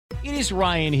is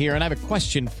Ryan here, and I have a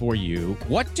question for you.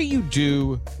 What do you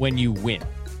do when you win?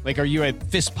 Like, are you a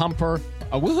fist pumper,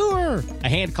 a woohooer, a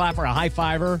hand clapper, a high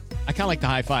fiver? I kind of like the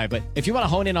high five, but if you want to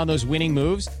hone in on those winning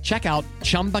moves, check out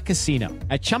Chumba Casino.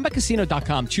 At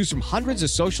ChumbaCasino.com, choose from hundreds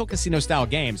of social casino style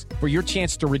games for your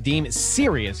chance to redeem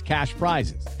serious cash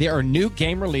prizes. There are new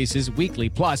game releases weekly,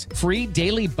 plus free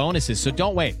daily bonuses. So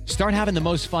don't wait. Start having the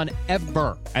most fun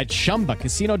ever at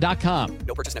ChumbaCasino.com.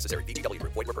 No purchase necessary. VGW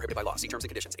Group. Void where prohibited by law. See terms and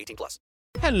conditions. 18+.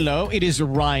 Hello, it is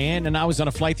Ryan, and I was on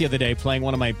a flight the other day playing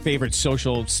one of my favorite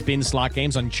social spin slot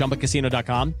games on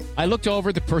ChumbaCasino.com. I looked over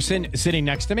at the person sitting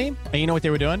next to me, and you know what they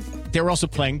were doing? They were also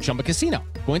playing Chumba Casino.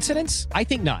 Coincidence? I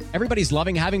think not. Everybody's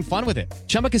loving having fun with it.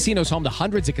 Chumba Casino is home to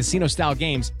hundreds of casino-style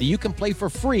games that you can play for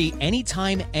free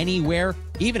anytime, anywhere,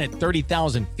 even at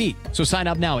 30,000 feet. So sign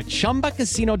up now at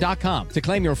ChumbaCasino.com to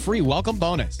claim your free welcome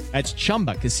bonus. That's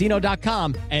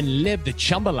ChumbaCasino.com and live the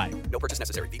Chumba life. No purchase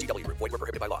necessary. VGW Group. Void where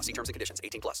prohibited by law. See terms and conditions.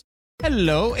 18+.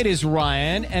 Hello, it is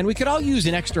Ryan, and we could all use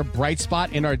an extra bright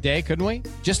spot in our day, couldn't we?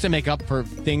 Just to make up for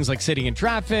things like sitting in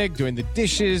traffic, doing the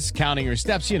dishes, counting your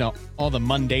steps, you know, all the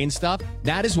mundane stuff.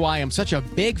 That is why I'm such a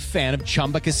big fan of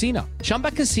Chumba Casino. Chumba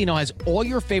Casino has all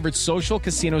your favorite social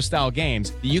casino-style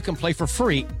games that you can play for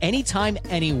free anytime,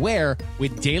 anywhere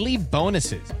with daily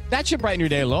bonuses. That should brighten your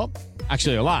day a little.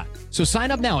 Actually, a lot. So sign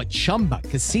up now at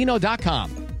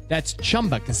ChumbaCasino.com. That's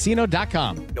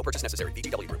ChumbaCasino.com. No purchase necessary.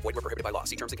 VGW Group. Void where prohibited by law.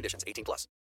 See terms and conditions. 18+.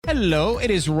 Hello,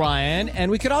 it is Ryan, and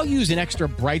we could all use an extra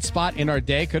bright spot in our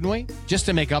day, couldn't we? Just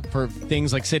to make up for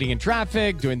things like sitting in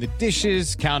traffic, doing the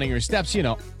dishes, counting your steps, you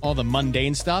know, all the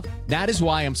mundane stuff. That is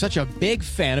why I'm such a big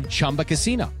fan of Chumba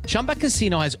Casino. Chumba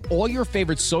Casino has all your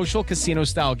favorite social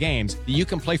casino-style games that you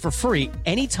can play for free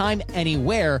anytime,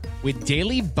 anywhere with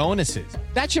daily bonuses.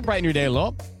 That should brighten your day a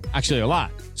little. Actually, a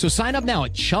lot. So sign up now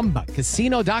at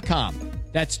ChumbaCasino.com.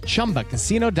 That's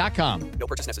ChumbaCasino.com. No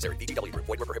purchase necessary. VGW Group.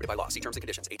 Void where prohibited by law. See terms and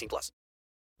conditions. 18+.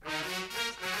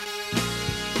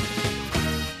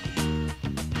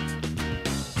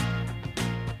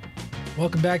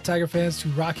 Welcome back, Tiger fans, to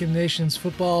Rock M Nation's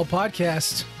football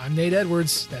podcast. I'm Nate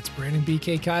Edwards. That's Brandon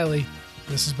BK Kiley.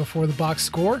 This is Before the Box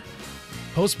Score,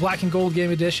 post Black and Gold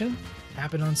game edition.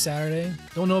 Happened on Saturday.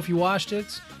 Don't know if you watched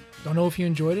it. Don't know if you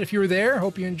enjoyed it. If you were there,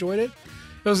 hope you enjoyed it.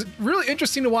 It was really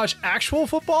interesting to watch actual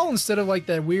football instead of like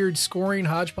that weird scoring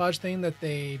hodgepodge thing that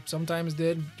they sometimes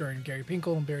did during Gary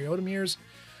Pinkel and Barry Odom years.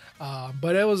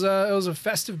 But it was a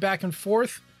festive back and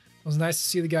forth. It was nice to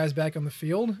see the guys back on the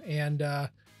field. And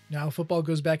now football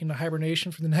goes back into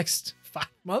hibernation for the next 5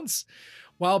 months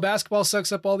while basketball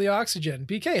sucks up all the oxygen.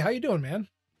 BK, how you doing, man?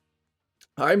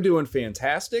 I'm doing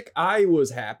fantastic. I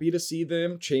was happy to see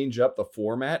them change up the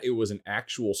format. It was an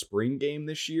actual spring game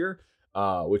this year,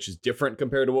 which is different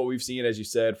compared to what we've seen, as you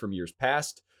said, from years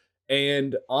past.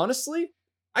 And honestly,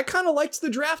 I kind of liked the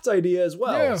draft idea as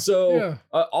well.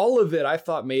 All of it, I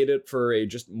thought, made it for a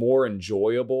just more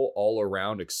enjoyable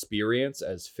all-around experience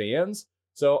as fans.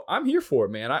 So I'm here for it,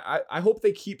 man. I hope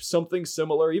they keep something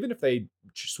similar, even if they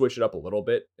switch it up a little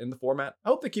bit in the format. I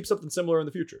hope they keep something similar in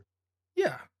the future.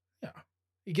 Yeah.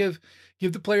 You give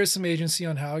the players some agency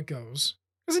on how it goes,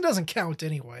 because it doesn't count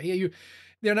anyway.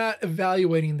 They're not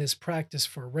evaluating this practice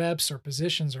for reps or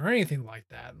positions or anything like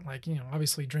that. Like, you know,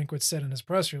 obviously Drinkwitz said in his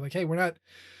presser, like, hey, we're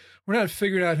not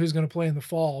figuring out who's going to play in the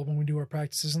fall when we do our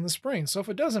practices in the spring. So if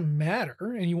it doesn't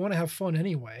matter and you want to have fun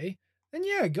anyway, then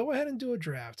yeah, go ahead and do a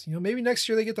draft. You know, maybe next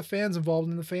year they get the fans involved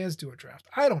and the fans do a draft.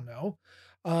 I don't know.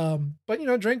 But you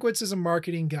know, Drinkwitz is a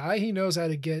marketing guy. He knows how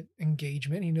to get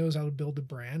engagement. He knows how to build a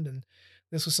brand, and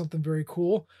this was something very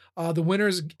cool. The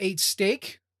winners ate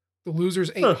steak. The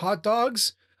losers ate hot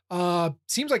dogs.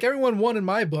 Seems like everyone won in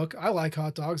my book. I like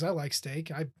hot dogs. I like steak.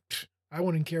 I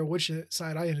wouldn't care which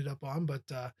side I ended up on, but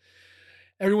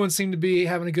everyone seemed to be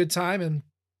having a good time, and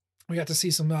we got to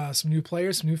see some new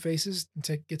players, some new faces,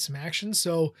 and get some action.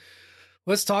 So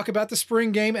let's talk about the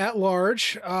spring game at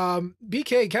large.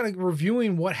 BK, kind of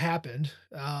reviewing what happened.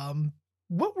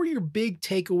 What were your big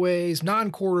takeaways,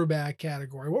 non-quarterback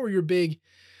category? What were your big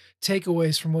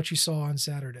takeaways from what you saw on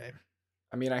Saturday?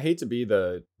 I mean, I hate to be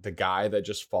the guy that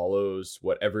just follows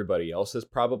what everybody else has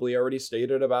probably already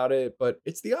stated about it, but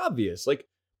it's the obvious. Like,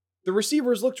 the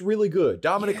receivers looked really good.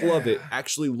 Dominic Lovett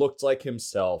actually looked like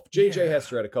himself. JJ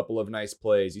Hester had a couple of nice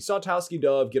plays. You saw Towski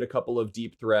Dove get a couple of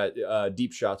deep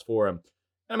shots for him.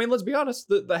 I mean, let's be honest,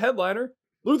 the headliner,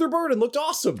 Luther Burden, looked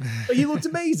awesome. He looked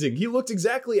amazing. He looked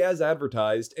exactly as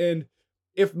advertised. And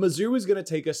if Mizzou is going to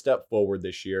take a step forward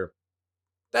this year,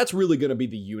 that's really going to be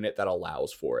the unit that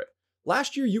allows for it.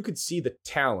 Last year, you could see the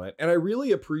talent, and I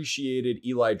really appreciated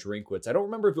Eli Drinkwitz. I don't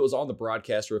remember if it was on the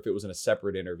broadcast or if it was in a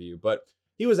separate interview, but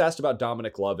he was asked about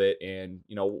Dominic Lovett and,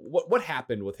 what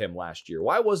happened with him last year?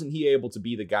 Why wasn't he able to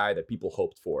be the guy that people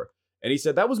hoped for? And he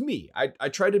said, that was me. I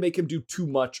tried to make him do too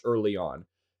much early on.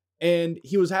 And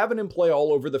he was having him play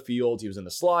all over the field. He was in the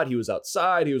slot. He was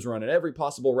outside. He was running every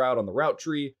possible route on the route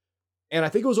tree. And I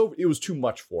think it was too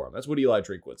much for him. That's what Eli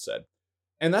Drinkwood said.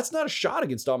 And that's not a shot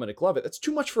against Dominic Lovett. That's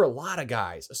too much for a lot of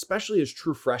guys, especially as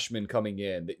true freshmen coming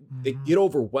in. They get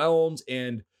overwhelmed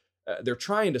and they're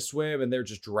trying to swim and they're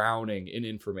just drowning in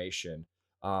information.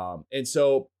 And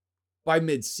so by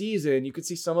midseason, you could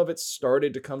see some of it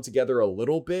started to come together a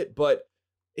little bit, but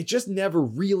it just never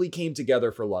really came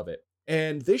together for Lovett.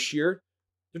 And this year,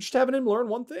 they're just having him learn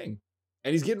one thing,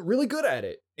 and he's getting really good at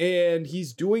it, and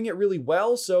he's doing it really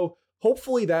well. So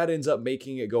hopefully that ends up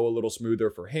making it go a little smoother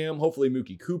for him. Hopefully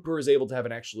Mookie Cooper is able to have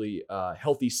an actually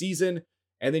healthy season.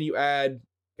 And then you add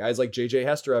guys like JJ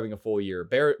Hester having a full year,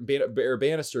 Bear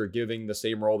Bannister giving the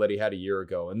same role that he had a year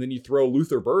ago. And then you throw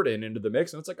Luther Burden into the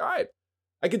mix, and it's like, all right,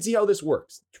 I can see how this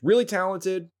works. It's really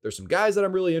talented. There's some guys that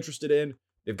I'm really interested in.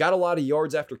 They've got a lot of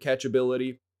yards after catch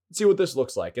ability. Let's see what this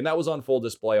looks like. And that was on full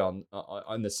display on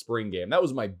the spring game. That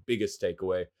was my biggest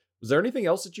takeaway. Was there anything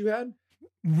else that you had?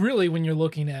 Really, when you're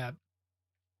looking at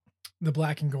the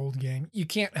black and gold game, you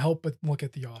can't help but look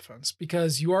at the offense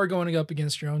because you are going up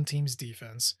against your own team's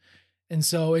defense. And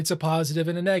so it's a positive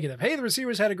and a negative. Hey, the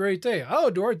receivers had a great day. Oh,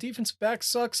 do our defensive backs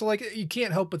suck? So you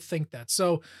can't help but think that.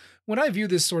 So when I view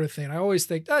this sort of thing, I always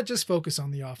think, just focus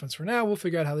on the offense for now. We'll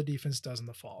figure out how the defense does in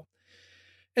the fall.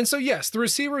 And so, yes, the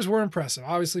receivers were impressive.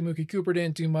 Obviously, Mookie Cooper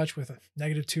didn't do much with a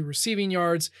 -2 receiving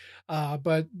yards,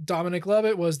 but Dominic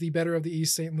Lovett was the better of the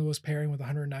East St. Louis pairing with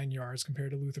 109 yards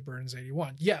compared to Luther Burden's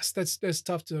 81. Yes, that's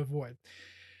tough to avoid.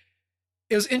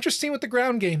 It was interesting with the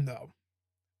ground game, though.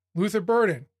 Luther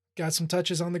Burden got some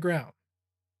touches on the ground.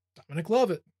 Dominic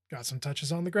Lovett got some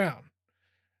touches on the ground.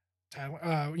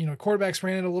 Quarterbacks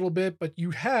ran it a little bit, but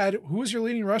you had, who was your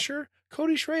leading rusher?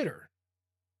 Cody Schrader.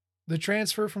 The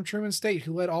transfer from Truman State,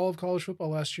 who led all of college football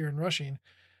last year in rushing,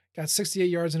 got 68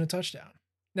 yards and a touchdown.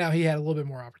 Now, he had a little bit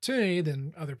more opportunity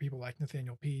than other people like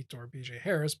Nathaniel Pete or BJ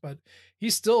Harris, but he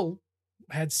still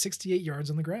had 68 yards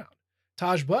on the ground.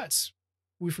 Taj Butts,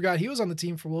 we forgot he was on the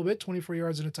team for a little bit, 24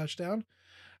 yards and a touchdown.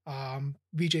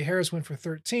 BJ Harris went for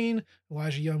 13.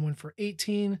 Elijah Young went for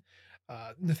 18.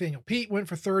 Nathaniel Pete went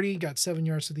for 30, got 7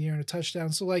 yards to the air and a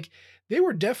touchdown. So they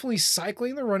were definitely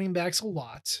cycling the running backs a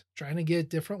lot, trying to get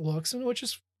different looks, and which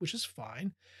is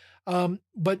fine.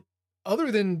 But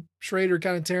other than Schrader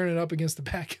kind of tearing it up against the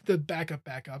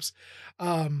backups,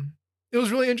 it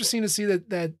was really interesting to see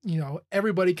that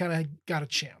everybody kind of got a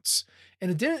chance, and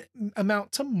it didn't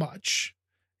amount to much.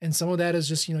 And some of that is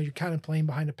just, you're kind of playing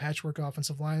behind a patchwork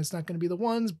offensive line. It's not going to be the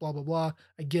ones, blah, blah, blah.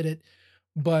 I get it.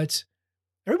 But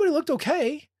everybody looked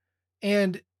okay.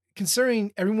 And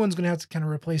considering everyone's going to have to kind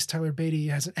of replace Tyler Beatty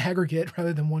as an aggregate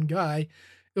rather than one guy,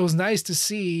 it was nice to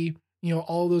see,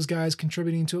 all those guys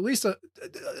contributing to at least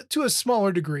to a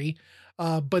smaller degree.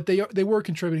 But they were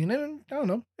contributing. And I don't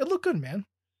know, it looked good, man.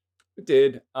 It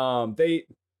did.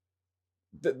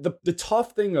 The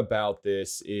tough thing about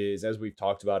this is, as we've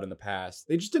talked about in the past,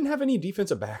 they just didn't have any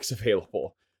defensive backs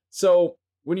available. So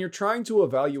when you're trying to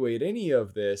evaluate any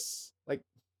of this,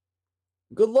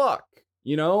 good luck,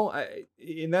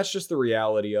 and that's just the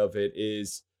reality of it.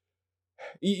 Is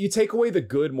you take away the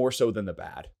good more so than the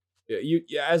bad. You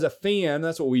as a fan,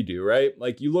 that's what we do, right?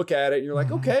 You look at it and you're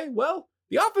like, okay, well,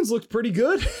 the offense looked pretty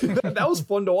good. That was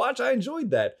fun to watch. I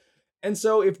enjoyed that. And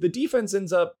so if the defense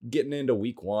ends up getting into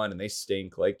week one and they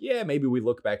stink, maybe we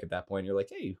look back at that point and you're like,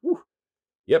 hey,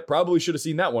 yep, probably should have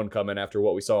seen that one coming after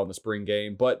what we saw in the spring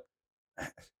game. But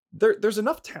there's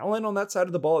enough talent on that side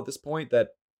of the ball at this point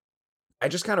that I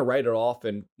just kind of write it off,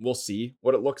 and we'll see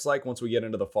what it looks like once we get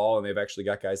into the fall and they've actually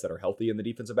got guys that are healthy in the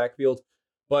defensive backfield.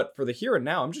 But for the here and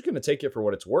now, I'm just going to take it for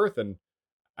what it's worth. And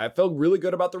I felt really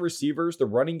good about the receivers. The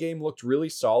running game looked really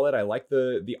solid. I like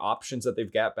the options that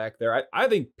they've got back there. I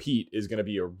think Pete is going to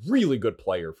be a really good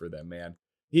player for them, man.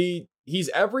 He's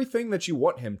everything that you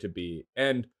want him to be.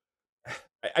 And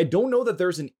I don't know that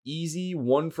there's an easy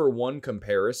 1-for-1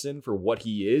 comparison for what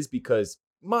he is, because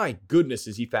my goodness,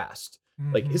 is he fast.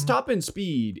 His top end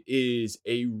speed is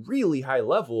a really high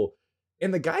level.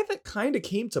 And the guy that kind of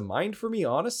came to mind for me,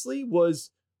 honestly,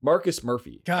 was Marcus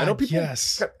Murphy. God, I know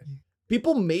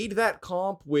people made that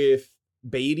comp with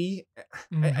Beatty.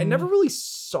 I never really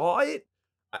saw it.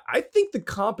 I think the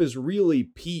comp is really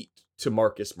Pete to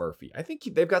Marcus Murphy. I think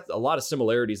they've got a lot of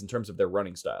similarities in terms of their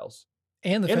running styles.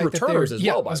 And the fact returners that as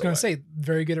well, by the way. I was going to say,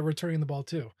 very good at returning the ball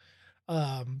too.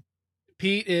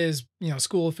 Pete is,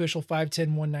 school official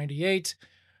 5'10", 198.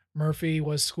 Murphy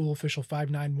was school official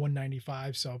 5'9",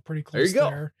 195. So pretty close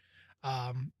there.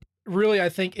 Really, I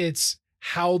think it's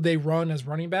how they run as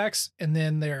running backs and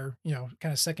then their,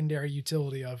 kind of secondary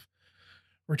utility of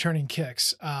returning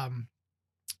kicks. I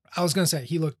was going to say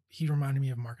he reminded me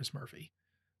of Marcus Murphy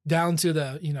down to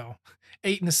the,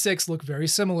 8 and a 6 look very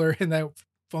similar in that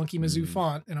funky Mizzou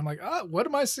font. And I'm like, what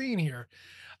am I seeing here?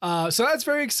 So that's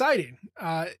very exciting.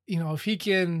 If he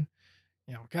can,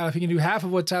 if he can do half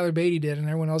of what Tyler Beatty did and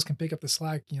everyone else can pick up the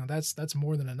slack, that's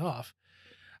more than enough.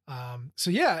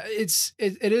 So yeah,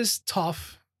 it is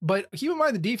tough, but keep in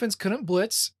mind the defense couldn't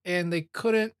blitz and they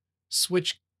couldn't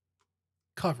switch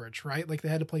coverage, right? Like they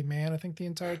had to play man, I think, the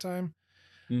entire time.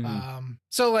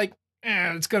 So like,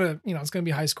 it's gonna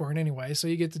be high scoring anyway. So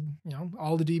you get to,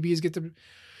 all the DBs get to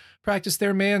practice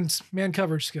their man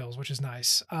coverage skills, which is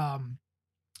nice.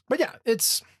 But yeah,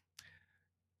 it's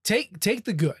take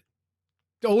the good.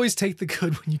 Always take the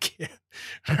good when you can,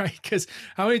 right? Because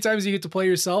how many times do you get to play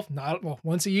yourself?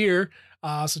 Once a year.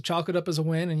 So chalk it up as a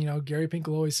win. And, Gary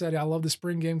Pinkel always said, I love the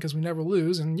spring game because we never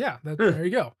lose. And yeah, there you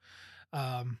go.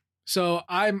 So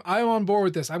I'm on board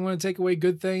with this. I'm going to take away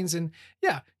good things. And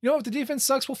yeah, if the defense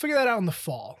sucks, we'll figure that out in the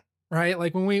fall, right?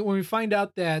 Like when we find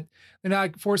out that they're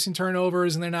not forcing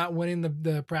turnovers and they're not winning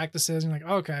the practices, and like,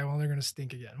 okay, well, they're going to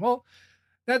stink again. Well,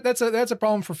 that's a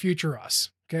problem for future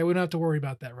us. Okay, we don't have to worry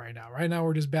about that right now. Right now,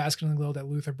 we're just basking in the glow that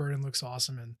Luther Burden looks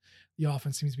awesome and the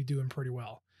offense seems to be doing pretty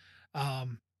well.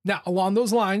 Now, along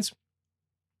those lines,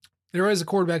 there is a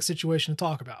quarterback situation to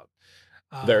talk about.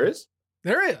 There is?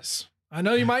 There is. I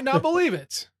know you might not believe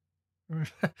it. And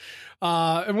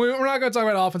we're not going to talk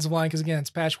about offensive line because, again, it's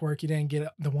patchwork. You didn't get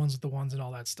the ones with the ones and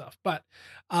all that stuff. But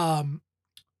Tyler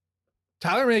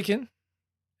Macon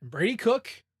and Brady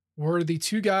Cook were the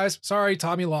two guys. Sorry,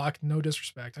 Tommy Locke. No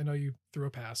disrespect. I know you threw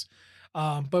a pass.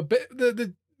 But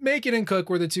the Macon and Cook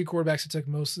were the two quarterbacks that took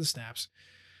most of the snaps.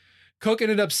 Cook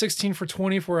ended up 16 for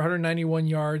 20 for 191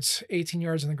 yards, 18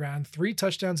 yards on the ground, 3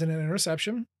 touchdowns and an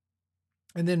interception.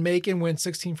 And then Macon went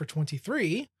 16 for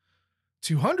 23,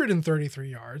 233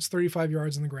 yards, 35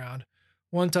 yards on the ground,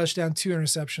 1 touchdown, 2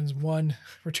 interceptions, 1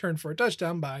 return for a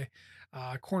touchdown by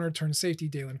corner turned safety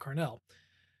Dalen Carnell.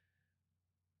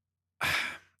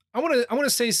 I want to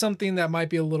say something that might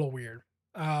be a little weird.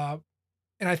 And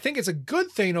I think it's a good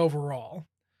thing overall.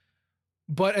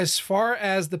 But as far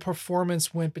as the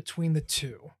performance went between the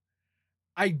two,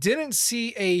 I didn't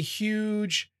see a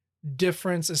huge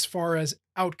difference as far as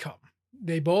outcome.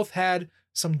 They both had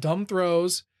some dumb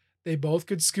throws. They both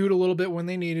could scoot a little bit when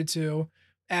they needed to.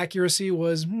 Accuracy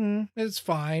was, it's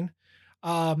fine.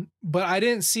 But I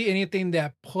didn't see anything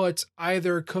that put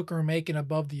either Cook or Macon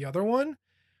above the other one,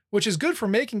 which is good for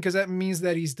Macon because that means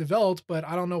that he's developed, but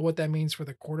I don't know what that means for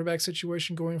the quarterback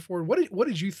situation going forward. What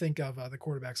did you think of the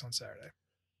quarterbacks on Saturday?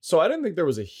 So I didn't think there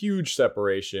was a huge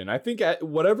separation. I think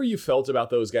whatever you felt about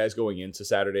those guys going into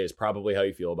Saturday is probably how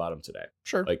you feel about them today.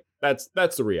 Sure. Like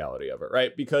that's the reality of it,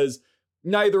 right? Because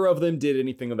neither of them did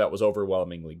anything that was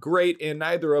overwhelmingly great, and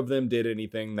neither of them did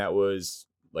anything that was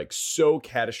like so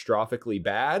catastrophically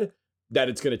bad that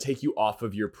it's going to take you off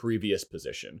of your previous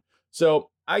position.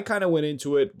 So I kind of went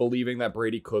into it believing that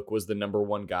Brady Cook was the number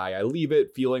one guy. I leave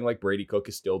it feeling like Brady Cook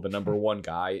is still the number one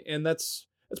guy, and that's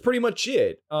pretty much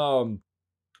it.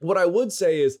 What I would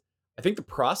say is I think the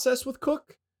process with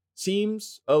Cook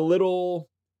seems a little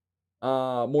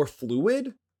more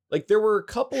fluid. Like there were a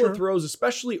couple of throws,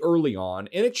 especially early on,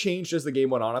 and it changed as the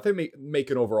game went on. I think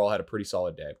Macon overall had a pretty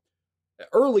solid day.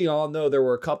 Early on, though, there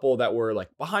were a couple that were like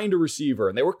behind a receiver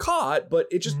and they were caught, but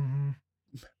it just,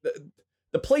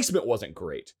 the placement wasn't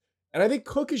great. And I think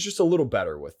Cook is just a little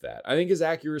better with that. I think his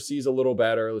accuracy is a little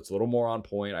better. It's a little more on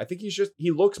point. I think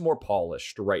he looks more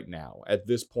polished right now at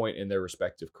this point in their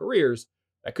respective careers.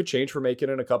 That could change for Macon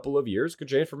in a couple of years, could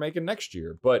change for Macon next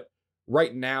year. But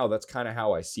right now, that's kind of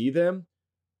how I see them.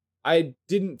 I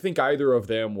didn't think either of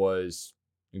them was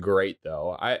great,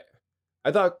 though. I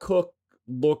thought Cook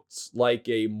looked like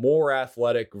a more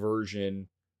athletic version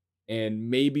and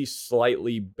maybe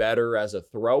slightly better as a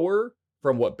thrower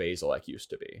from what Bazelak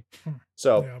used to be.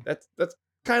 So that's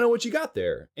kind of what you got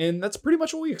there. And that's pretty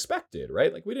much what we expected,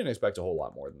 right? Like we didn't expect a whole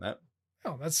lot more than that.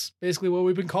 Oh, that's basically what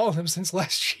we've been calling him since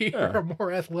last year. A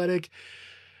more athletic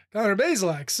Connor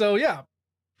Bazelak. So yeah.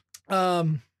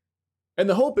 And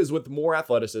the hope is with more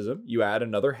athleticism, you add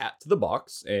another hat to the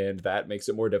box, and that makes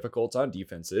it more difficult on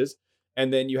defenses.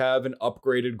 And then you have an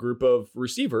upgraded group of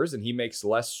receivers, and he makes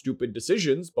less stupid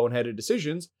decisions, boneheaded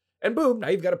decisions. And boom, now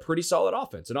you've got a pretty solid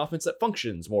offense, an offense that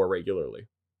functions more regularly.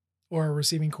 Or a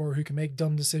receiving core who can make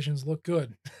dumb decisions look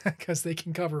good because they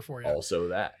can cover for you. Also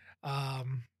that.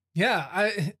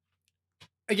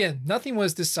 Again, nothing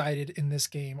was decided in this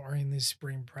game or in these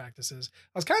spring practices.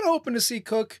 I was kind of hoping to see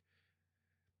Cook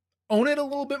own it a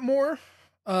little bit more.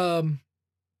 And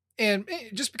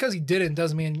just because he didn't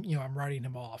doesn't mean, I'm writing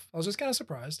him off. I was just kind of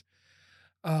surprised.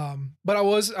 But I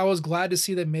was glad to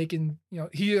see that Macon,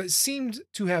 he seemed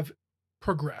to have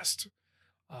progressed.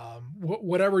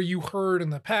 Whatever you heard in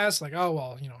the past, like, oh,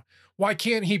 well, why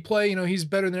can't he play? He's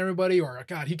better than everybody, or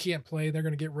God, he can't play. They're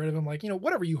going to get rid of him. Like,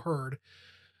 whatever you heard,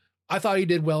 I thought he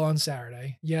did well on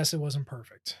Saturday. Yes, it wasn't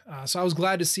perfect. So I was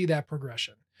glad to see that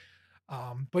progression.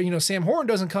 But Sam Horn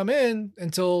doesn't come in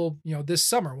until, this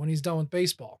summer when he's done with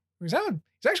baseball. He's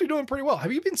actually doing pretty well.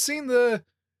 Have you been seeing the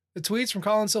tweets from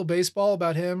Collins Hill Baseball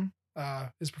about him,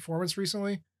 his performance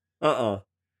recently?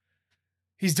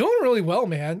 He's doing really well,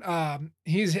 man.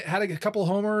 He's had a couple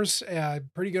homers,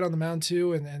 pretty good on the mound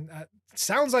too. And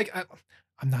sounds like,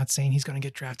 I'm not saying he's going to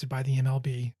get drafted by the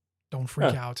MLB. Don't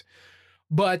freak out.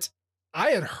 But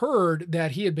I had heard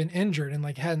that he had been injured and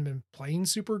hadn't been playing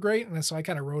super great. And so I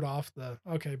kind of wrote off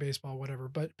okay, baseball, whatever.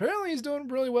 But apparently he's doing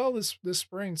really well this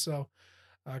spring. So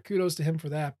kudos to him for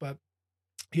that. But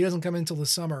he doesn't come in until the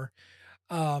summer.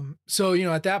 So,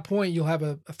 at that point you'll have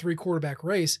a 3 quarterback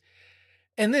race.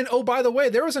 And then, oh, by the way,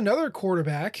 there was another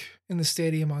quarterback in the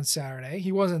stadium on Saturday.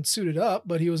 He wasn't suited up,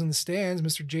 but he was in the stands,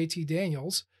 Mr. JT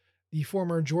Daniels, the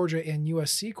former Georgia and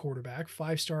USC quarterback,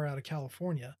 5-star out of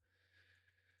California.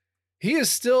 He is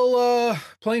still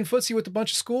playing footsie with a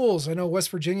bunch of schools. I know West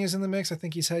Virginia's in the mix. I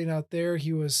think he's heading out there.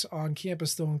 He was on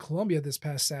campus though in Columbia this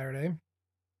past Saturday.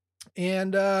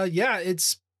 And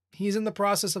he's in the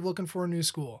process of looking for a new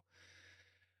school.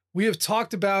 We have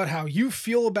talked about how you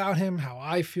feel about him, how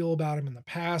I feel about him in the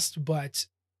past, but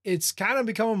it's kind of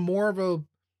become more of a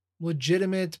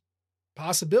legitimate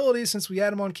possibility since we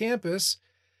had him on campus.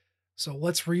 So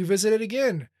let's revisit it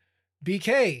again.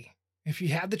 BK, if you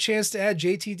had the chance to add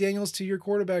JT Daniels to your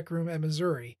quarterback room at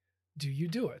Missouri, do you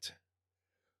do it?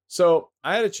 So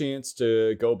I had a chance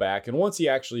to go back, and once he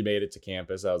actually made it to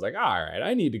campus, I was like, all right,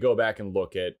 I need to go back and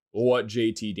look at what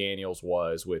JT Daniels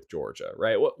was with Georgia,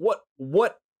 right? What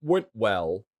went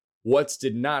well, what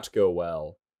did not go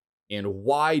well, and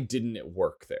why didn't it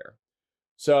work there?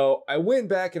 So I went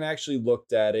back and actually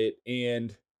looked at it,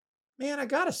 and man, I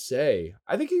gotta say,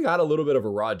 I think he got a little bit of a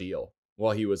raw deal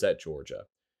while he was at Georgia.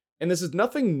 And this is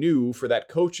nothing new for that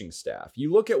coaching staff.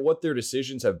 You look at what their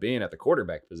decisions have been at the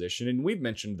quarterback position, and we've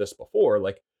mentioned this before,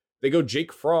 they go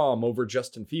Jake Fromm over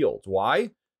Justin Fields. Why?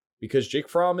 Because Jake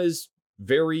Fromm is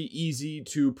very easy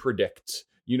to predict.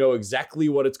 You know exactly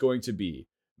what it's going to be.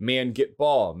 Man get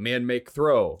ball, man make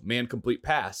throw, man complete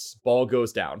pass, ball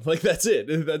goes down. That's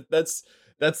it.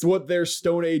 That's what their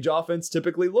Stone Age offense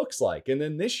typically looks like. And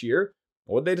then this year,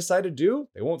 what they decide to do?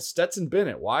 They won't Stetson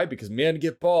Bennett. Why? Because man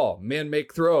get ball, man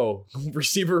make throw,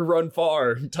 receiver run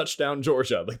far, touchdown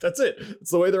Georgia. That's it. It's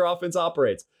the way their offense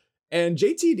operates. And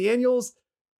JT Daniels,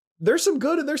 there's some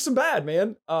good and there's some bad,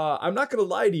 man. I'm not going to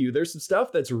lie to you. There's some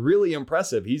stuff that's really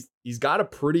impressive. He's got a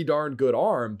pretty darn good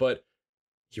arm, but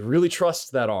he really trusts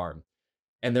that arm.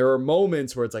 And there are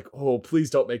moments where it's like, oh, please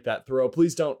don't make that throw.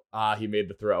 Please don't. He made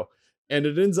the throw. And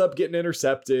it ends up getting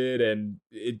intercepted, and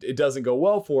it doesn't go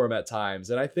well for him at times.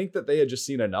 And I think that they had just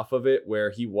seen enough of it where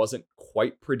he wasn't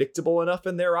quite predictable enough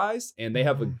in their eyes. And they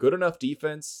have a good enough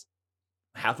defense.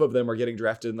 Half of them are getting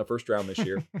drafted in the first round this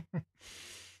year.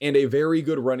 And a very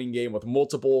good running game with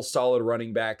multiple solid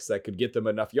running backs that could get them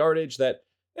enough yardage that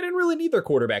they didn't really need their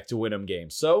quarterback to win them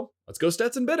games. So let's go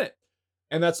Stetson Bennett.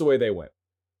 And that's the way they went.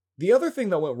 The other thing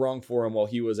that went wrong for him while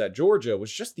he was at Georgia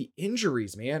was just the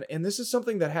injuries, man. And this is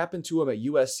something that happened to him at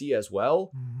USC as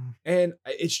well. And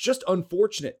it's just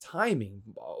unfortunate timing.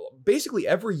 Basically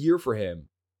every year for him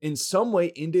in some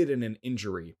way ended in an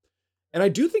injury. And I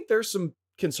do think there's some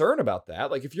concern about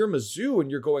that. If you're Mizzou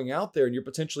and you're going out there and you're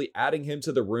potentially adding him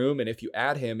to the room, and if you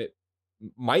add him, it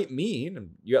might mean,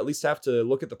 and you at least have to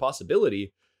look at the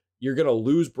possibility, you're going to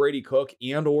lose Brady Cook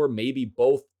and or maybe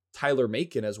both Tyler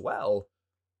Macon as well.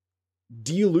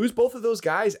 Do you lose both of those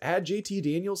guys? Add JT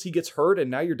Daniels, he gets hurt,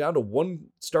 and now you're down to one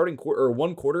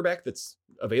quarterback that's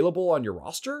available on your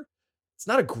roster. It's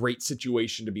not a great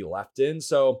situation to be left in.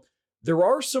 So there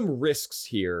are some risks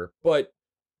here, but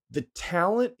the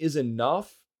talent is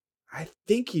enough. I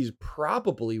think he's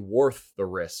probably worth the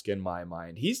risk in my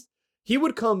mind. He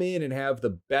would come in and have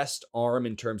the best arm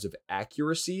in terms of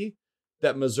accuracy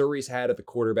that Missouri's had at the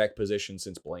quarterback position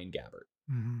since Blaine Gabbert.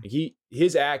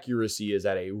 His accuracy is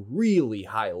at a really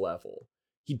high level.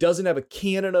 He doesn't have a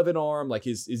cannon of an arm.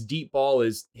 His deep ball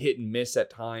is hit and miss at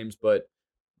times, but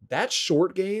that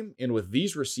short game, and with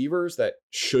these receivers that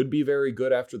should be very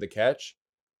good after the catch,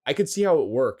 I could see how it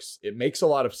works. It makes a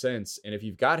lot of sense. And if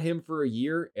you've got him for a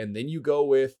year and then you go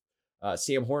with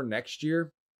Sam Horn next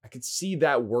year, I could see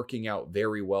that working out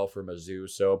very well for Mizzou.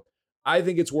 So I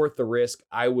think it's worth the risk.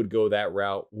 I would go that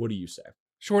route. What do you say?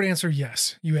 Short answer,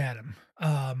 yes, you add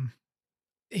him.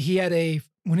 He had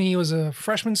when he was a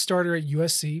freshman starter at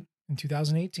USC in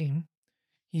 2018,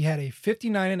 he had a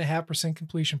 59.5%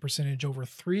 completion percentage over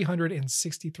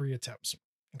 363 attempts.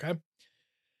 Okay.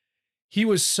 He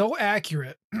was so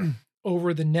accurate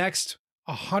over the next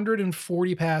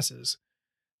 140 passes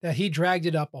that he dragged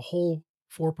it up a whole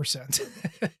 4%.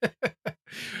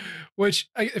 Which,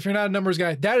 if you're not a numbers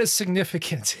guy, that is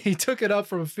significant. He took it up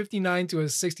from a 59 to a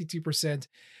 62%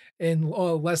 in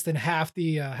less than half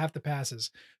the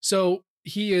passes. So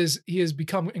he has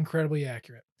become incredibly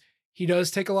accurate. He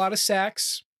does take a lot of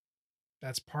sacks.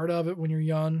 That's part of it when you're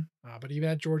young. But even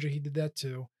at Georgia, he did that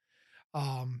too.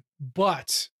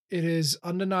 But it is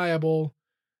undeniable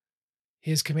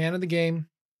his command of the game,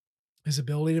 his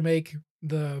ability to make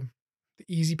the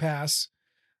easy pass.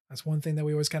 That's one thing that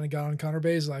we always kind of got on Connor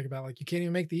Bazelak about, like, you can't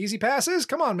even make the easy passes.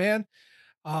 Come on, man.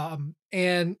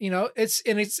 And you know, it's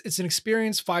an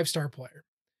experienced 5-star player,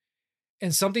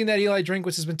 and something that Eli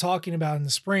Drinkwitz has been talking about in the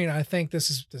spring. I think this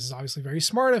is obviously very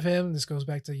smart of him. This goes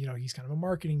back to, you know, he's kind of a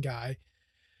marketing guy,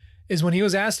 is when he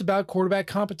was asked about quarterback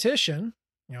competition,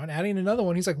 you know, and adding another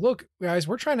one, he's like, look, guys,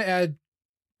 we're trying to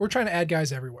add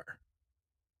guys everywhere,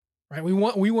 right? We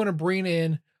want to bring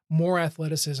in more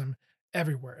athleticism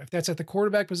everywhere. If that's at the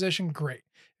quarterback position, great.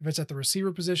 If it's at the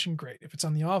receiver position, great. If it's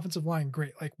on the offensive line,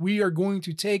 great. Like, we are going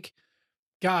to take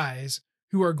guys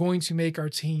who are going to make our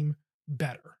team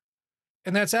better.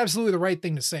 And that's absolutely the right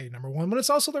thing to say, number one, but it's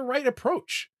also the right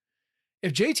approach.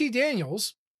 If JT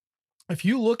Daniels, if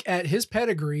you look at his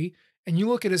pedigree and you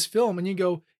look at his film and you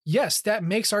go, yes, that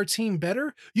makes our team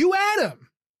better, you add him.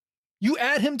 You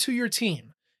add him to your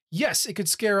team. Yes, it could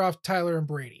scare off Tyler and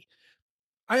Brady.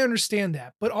 I understand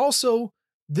that, but also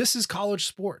this is college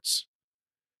sports.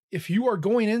 If you are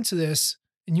going into this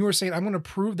and you are saying, I'm going to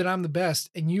prove that I'm the best,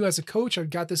 and you as a coach have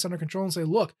got this under control and say,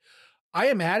 look, I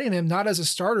am adding him not as a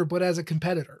starter, but as a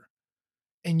competitor.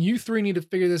 And you three need to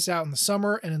figure this out in the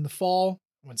summer and in the fall.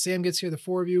 When Sam gets here, the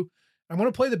four of you, I'm going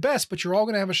to play the best, but you're all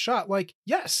going to have a shot. Like,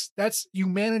 yes, you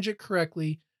manage it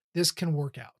correctly. This can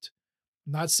work out.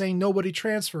 I'm not saying nobody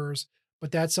transfers,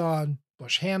 but that's on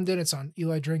Bush Hamden. It's on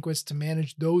Eli Drinkwitz to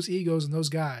manage those egos and those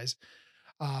guys.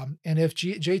 And if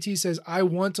JT says, I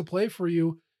want to play for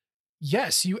you,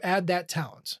 yes, you add that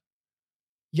talent.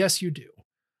 Yes, you do.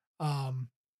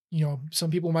 You know, some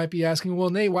people might be asking, well,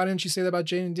 Nate, why didn't you say that about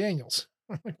Jayden Daniels?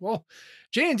 I'm like, well,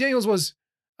 Jayden Daniels was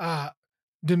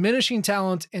diminishing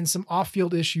talent and some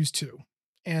off-field issues too.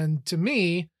 And to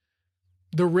me,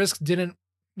 the risk didn't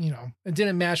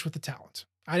match with the talent.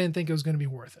 I didn't think it was going to be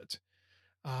worth it.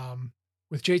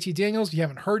 With JT Daniels, you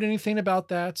haven't heard anything about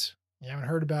that. You haven't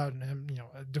heard about him, you know,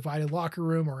 a divided locker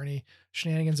room or any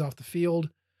shenanigans off the field.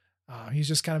 He's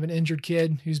just kind of an injured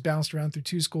kid who's bounced around through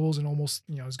 2 schools and almost,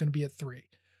 you know, is going to be at 3.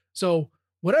 So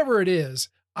whatever it is,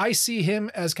 I see him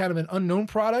as kind of an unknown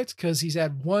product because he's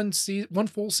had one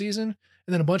full season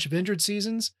and then a bunch of injured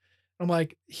seasons. I'm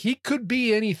like, he could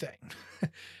be anything.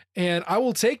 And I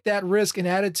will take that risk and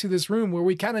add it to this room where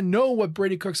we kind of know what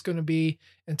Brady Cook's going to be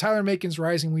and Tyler Macon's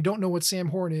rising. We don't know what Sam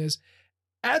Horn is.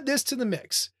 Add this to the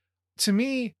mix. To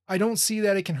me, I don't see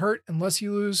that it can hurt unless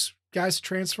you lose guys to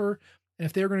transfer. And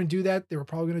if they're going to do that, they were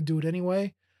probably going to do it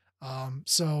anyway.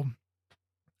 So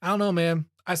I don't know, man.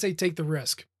 I say take the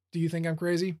risk. Do you think I'm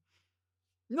crazy?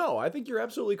 No, I think you're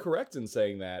absolutely correct in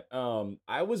saying that.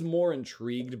 I was more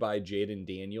intrigued by Jayden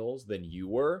Daniels than you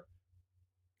were.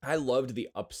 I loved the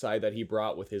upside that he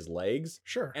brought with his legs.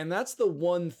 Sure. And that's the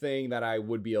one thing that I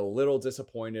would be a little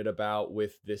disappointed about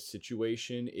with this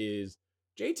situation is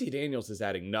JT Daniels is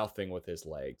adding nothing with his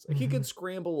legs. Like, he can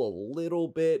scramble a little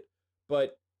bit,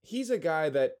 but he's a guy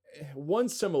that one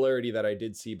similarity that I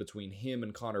did see between him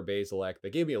and Connor Bazelak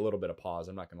that gave me a little bit of pause.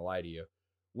 I'm not going to lie to you.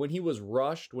 When he was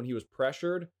rushed, when he was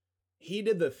pressured, he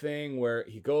did the thing where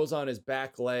he goes on his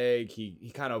back leg.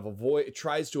 He kind of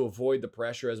tries to avoid the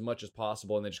pressure as much as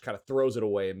possible, and then just kind of throws it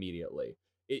away immediately.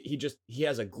 He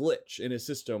has a glitch in his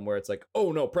system where it's like,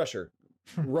 oh no, pressure,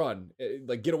 run,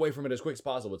 like get away from it as quick as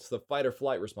possible. It's the fight or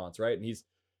flight response, right? And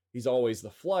he's always the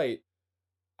flight.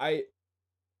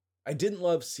 I didn't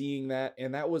love seeing that,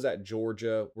 and that was at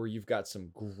Georgia, where you've got some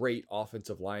great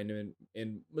offensive linemen,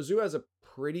 and Mizzou has a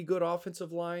pretty good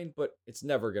offensive line, but it's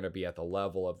never going to be at the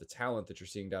level of the talent that you're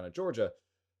seeing down at Georgia.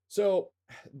 So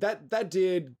that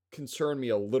did concern me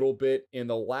a little bit, and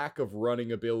the lack of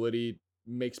running ability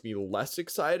makes me less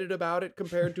excited about it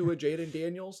compared to a Jayden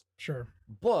Daniels. Sure.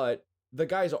 But the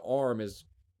guy's arm is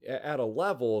at a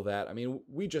level that, I mean,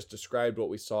 we just described what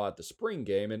we saw at the spring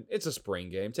game, and it's a spring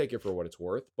game, take it for what it's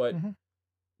worth, but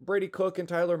Brady Cook and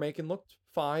Tyler Macon looked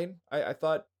fine. I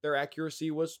thought their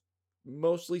accuracy was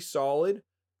mostly solid.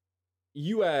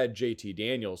 You add JT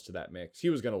Daniels to that mix, he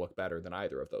was going to look better than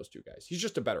either of those two guys. He's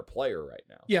just a better player right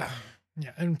now. Yeah.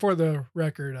 Yeah. And for the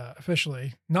record,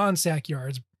 officially, non-sack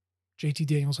yards, JT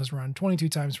Daniels has run 22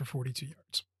 times for 42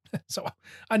 yards. So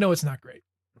I know it's not great.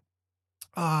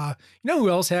 You know who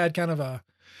else had kind of a,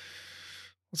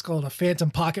 let's call it a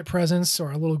phantom pocket presence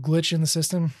or a little glitch in the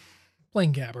system?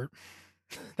 Blaine Gabbert.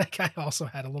 That guy also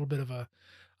had a little bit of a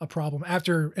problem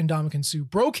after Ndamukong Suh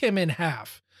broke him in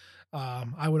half.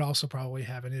 I would also probably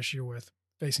have an issue with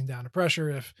facing down to pressure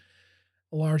if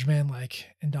a large man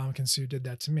like Ndamukong Suh did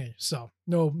that to me. So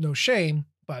no shame,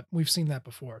 but we've seen that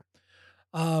before.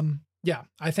 Yeah,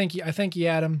 I think you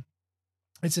add him.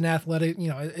 It's an athletic,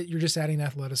 you're just adding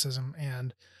athleticism.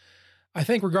 And I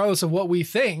think regardless of what we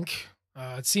think,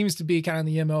 it seems to be kind of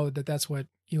the MO that's what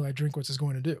Eli Drinkwitz is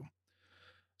going to do.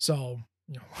 So,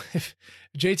 if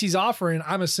JT's offering,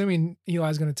 I'm assuming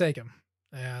Eli's going to take him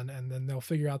and then they'll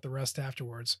figure out the rest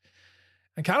afterwards.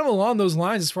 And kind of along those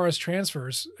lines, as far as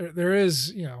transfers, there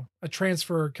is, a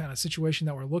transfer kind of situation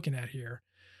that we're looking at here.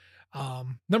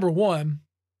 Number one,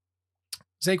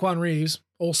 Zaquan Reeves,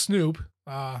 old Snoop,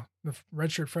 the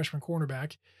redshirt freshman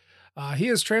cornerback, he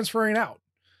is transferring out.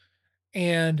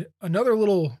 And another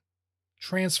little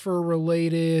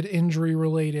transfer-related,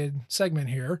 injury-related segment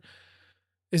here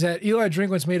is that Eli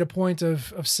Drinkwitz made a point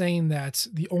of saying that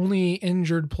the only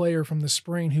injured player from the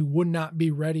spring who would not be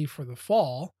ready for the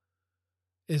fall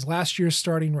is last year's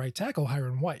starting right tackle,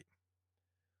 Hiron White.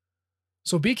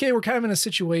 So BK, we're kind of in a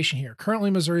situation here. Currently,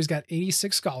 Missouri's got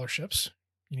 86 scholarships.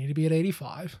 You need to be at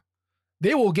 85.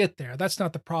 They will get there. That's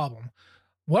not the problem.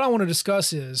 What I want to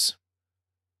discuss is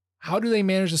how do they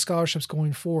manage the scholarships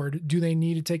going forward? Do they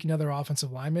need to take another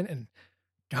offensive lineman? And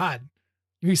God,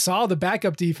 we saw the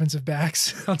backup defensive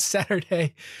backs on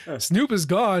Saturday. Snoop is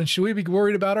gone. Should we be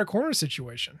worried about our corner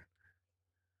situation?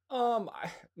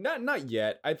 Not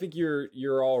yet. I think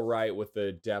you're all right with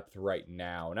the depth right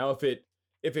now. Now, if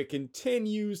it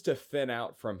continues to thin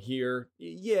out from here,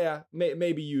 yeah,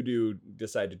 maybe you do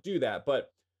decide to do that.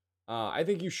 But I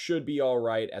think you should be all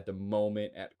right at the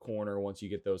moment at corner once you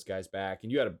get those guys back.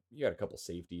 And you had a couple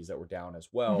safeties that were down as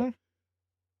well. Mm-hmm.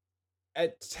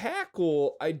 At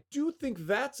tackle, I do think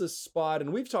that's a spot,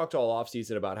 and we've talked all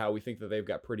offseason about how we think that they've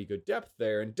got pretty good depth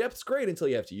there, and depth's great until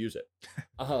you have to use it.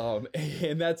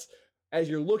 And that's, as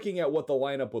you're looking at what the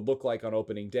lineup would look like on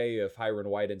opening day if Hiron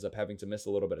White ends up having to miss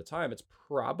a little bit of time, it's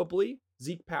probably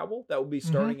Zeke Powell that will be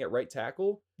starting at right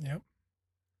tackle. Yep.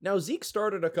 Now, Zeke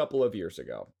started a couple of years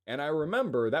ago, and I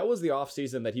remember that was the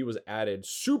offseason that he was added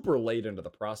super late into the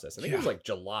process. I think it was like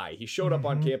July. He showed up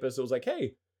on campus. It was like,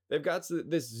 hey, they've got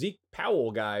this Zeke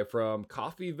Powell guy from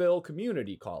Coffeyville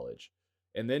Community College.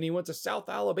 And then he went to South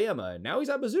Alabama, and now he's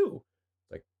at Mizzou.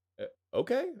 It's like,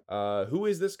 okay, who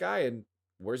is this guy, and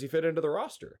where's he fit into the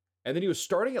roster? And then he was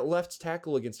starting at left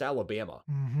tackle against Alabama.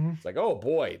 Mm-hmm. It's like, oh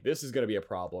boy, this is going to be a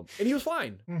problem. And he was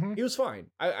fine. Mm-hmm. He was fine.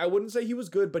 I wouldn't say he was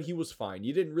good, but he was fine.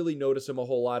 You didn't really notice him a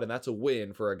whole lot, and that's a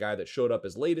win for a guy that showed up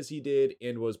as late as he did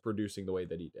and was producing the way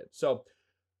that he did. So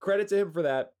credit to him for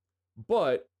that.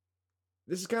 But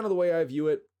this is kind of the way I view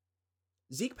it.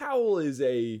 Zeke Powell is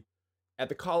at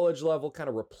the college level, kind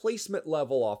of replacement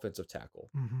level offensive tackle.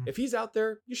 Mm-hmm. If he's out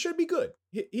there, you should be good.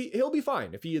 He'll be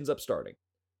fine if he ends up starting.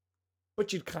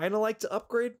 But you'd kind of like to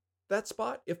upgrade that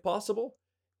spot if possible.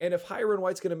 And if Hiron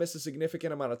White's going to miss a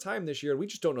significant amount of time this year, and we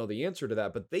just don't know the answer to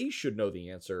that, but they should know the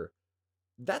answer,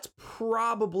 that's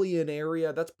probably an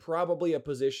area, that's probably a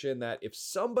position that if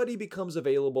somebody becomes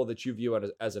available that you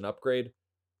view as an upgrade,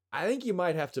 I think you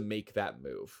might have to make that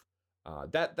move.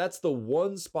 That's the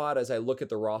one spot as I look at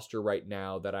the roster right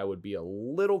now that I would be a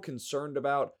little concerned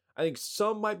about. I think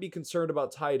some might be concerned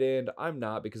about tight end. I'm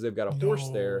not, because they've got a horse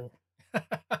there.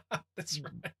 That's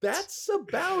right. That's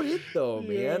about it though,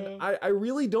 man. Yeah. I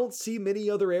really don't see many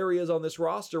other areas on this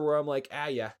roster where I'm like,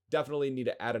 yeah, definitely need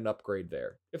to add an upgrade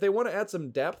there. If they want to add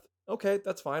some depth, okay,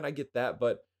 that's fine. I get that.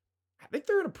 But I think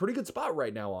they're in a pretty good spot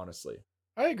right now, honestly.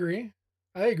 I agree.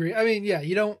 I mean, yeah,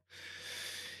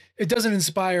 it doesn't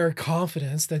inspire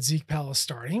confidence that Zeke Powell is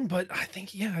starting, but I think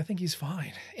he's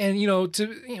fine. And,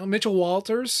 Mitchell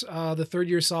Walters, the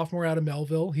third-year sophomore out of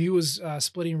Melville, he was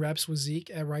splitting reps with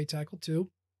Zeke at right tackle too.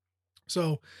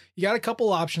 So you got a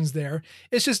couple options there.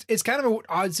 It's kind of an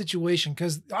odd situation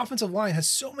because the offensive line has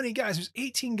so many guys. There's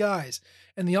 18 guys,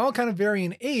 and they all kind of vary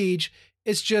in age.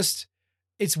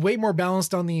 It's way more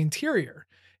balanced on the interior.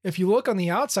 If you look on the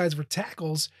outsides for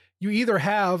tackles, you either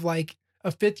have like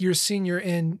a fifth-year senior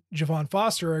in Javon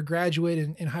Foster or a graduate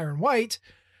in Hiron White,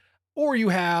 Or you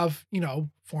have,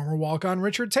 former walk-on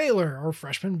Richard Taylor or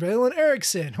freshman Valen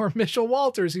Erickson or Mitchell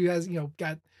Walters, who has,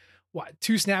 got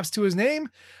 2 snaps to his name.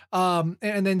 And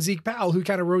then Zeke Powell, who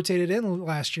kind of rotated in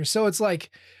last year. So it's like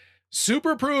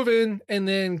super proven. And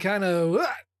then kind of,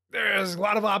 there's a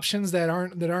lot of options that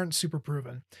aren't super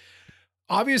proven.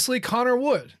 Obviously, Connor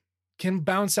Wood can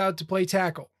bounce out to play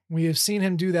tackle. We have seen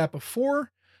him do that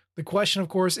before. The question, of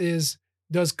course, is,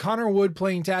 does Connor Wood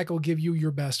playing tackle give you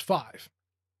your best 5?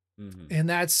 Mm-hmm. And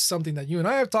that's something that you and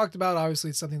I have talked about. Obviously,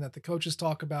 it's something that the coaches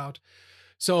talk about.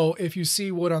 So if you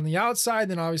see Wood on the outside,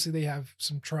 then obviously they have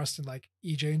some trust in like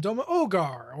EJ and Doma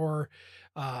Ogar or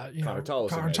Connor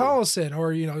Tollison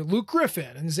or Luke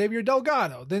Griffin and Xavier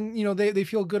Delgado. Then they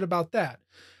feel good about that.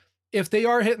 If they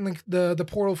are hitting the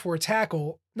portal for a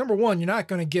tackle, number one, you're not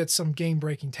going to get some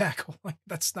game-breaking tackle. Like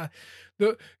that's not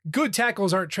the good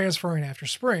tackles aren't transferring after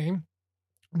spring,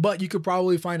 but you could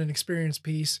probably find an experienced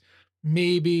piece,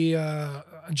 maybe a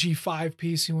G5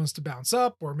 piece who wants to bounce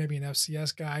up, or maybe an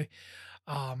FCS guy.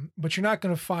 But you're not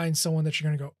going to find someone that you're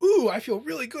going to go, ooh, I feel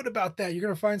really good about that. You're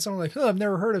going to find someone like, oh, I've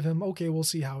never heard of him. Okay, we'll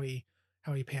see how he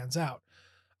pans out.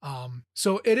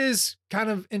 So it is kind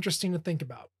of interesting to think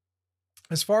about.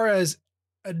 As far as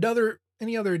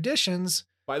any other additions.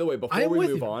 By the way, before we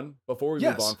move on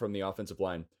from the offensive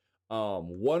line,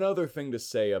 one other thing to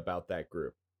say about that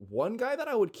group. One guy that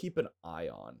I would keep an eye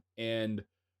on, and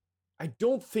I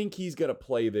don't think he's going to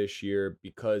play this year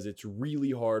because it's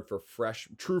really hard for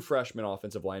true freshman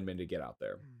offensive linemen to get out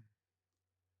there.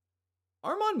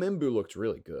 Armand Mimbu looked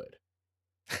really good.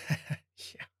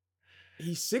 Yeah.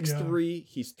 He's 6'3",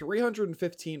 he's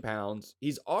 315 pounds.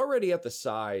 He's already at the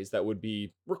size that would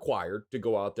be required to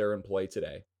go out there and play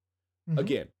today. Mm-hmm.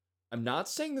 Again, I'm not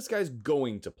saying this guy's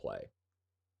going to play,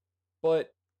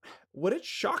 but would it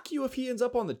shock you if he ends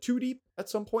up on the 2 deep at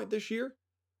some point this year?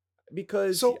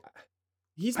 Because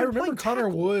I remember Connor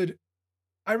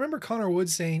Wood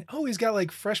saying, oh, he's got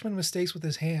like freshman mistakes with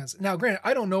his hands. Now, granted,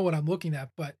 I don't know what I'm looking at,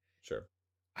 but sure,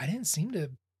 I didn't seem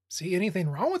to see anything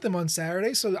wrong with him on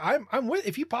Saturday. So I'm with,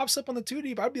 if he pops up on the 2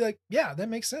 deep, I'd be like, yeah, that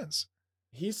makes sense.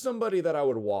 He's somebody that I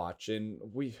would watch, and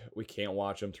we can't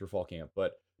watch him through fall camp,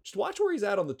 but just watch where he's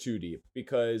at on the 2 deep,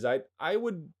 because I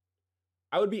would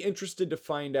be interested to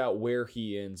find out where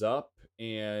he ends up.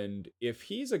 And if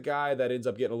he's a guy that ends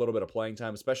up getting a little bit of playing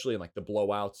time, especially in like the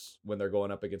blowouts when they're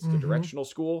going up against a directional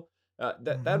school,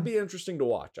 that'd be interesting to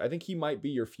watch. I think he might be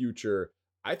your future.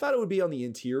 I thought it would be on the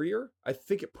interior. I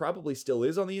think it probably still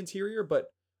is on the interior, but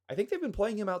I think they've been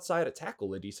playing him outside at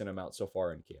tackle a decent amount so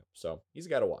far in camp. So he's a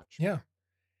guy to watch. Yeah.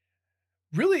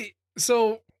 Really?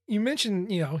 So you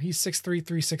mentioned, he's 6'3",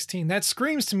 316. That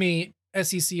screams to me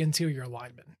SEC interior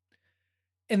lineman.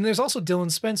 And there's also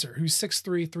Dylan Spencer, who's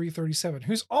 6'3", 337,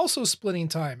 who's also splitting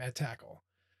time at tackle.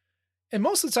 And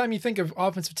most of the time you think of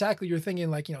offensive tackle, you're thinking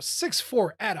like,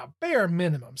 6'4" at a bare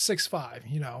minimum,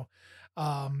 6'5",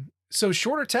 So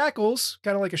shorter tackles,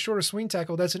 kind of like a shorter swing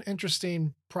tackle, that's an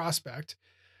interesting prospect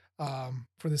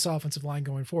for this offensive line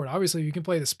going forward. Obviously, you can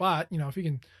play the spot. If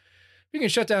you can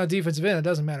shut down a defensive end, it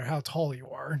doesn't matter how tall you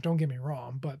are. Don't get me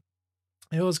wrong, but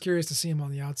I was curious to see him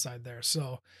on the outside there.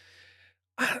 So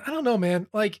I don't know, man.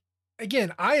 Like,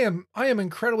 again, I am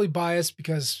incredibly biased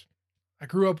because I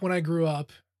grew up when I grew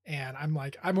up, and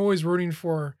I'm always rooting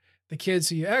for the kids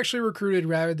who you actually recruited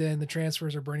rather than the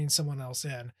transfers or bringing someone else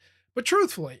in. But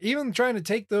truthfully, even trying to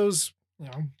take those,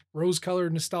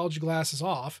 rose-colored nostalgia glasses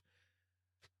off,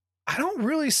 I don't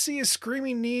really see a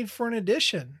screaming need for an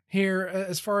addition here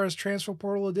as far as transfer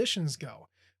portal additions go.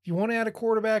 If you want to add a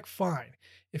quarterback, fine.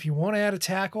 If you want to add a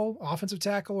tackle, offensive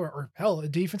tackle, or hell, a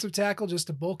defensive tackle just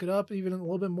to bulk it up even a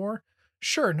little bit more,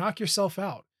 sure, knock yourself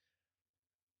out.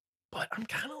 But I'm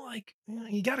kind of like,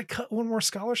 you got to cut one more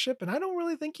scholarship, and I don't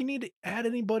really think you need to add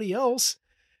anybody else.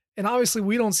 And obviously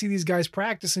we don't see these guys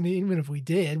practicing. Even if we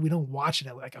did, we don't watch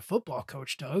it like a football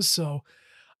coach does. So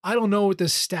I don't know what the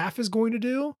staff is going to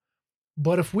do,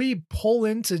 but if we pull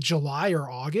into July or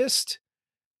August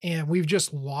and we've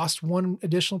just lost one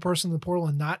additional person in the portal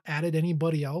and not added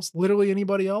anybody else, literally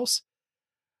anybody else,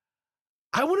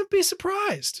 I wouldn't be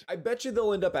surprised. I bet you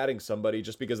they'll end up adding somebody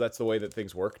just because that's the way that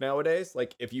things work nowadays.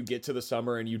 Like if you get to the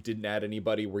summer and you didn't add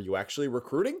anybody, were you actually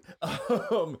recruiting?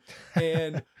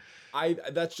 And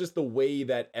that's just the way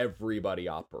that everybody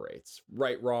operates,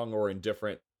 right, wrong, or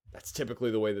indifferent. That's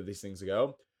typically the way that these things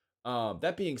go.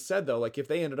 That being said, though, like if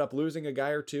they ended up losing a guy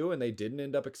or two and they didn't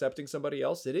end up accepting somebody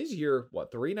else, it is year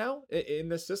 3 now in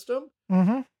this system.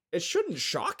 Mm-hmm. It shouldn't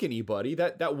shock anybody.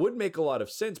 That would make a lot of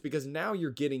sense because now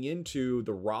you're getting into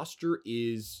the roster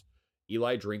is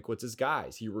Eli Drinkwitz's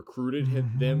guys. He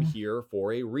recruited them here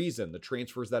for a reason. The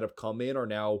transfers that have come in are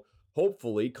now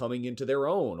hopefully coming into their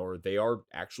own, or they are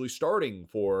actually starting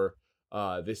for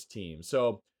this team.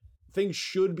 So things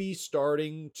should be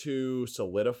starting to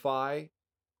solidify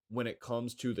when it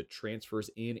comes to the transfers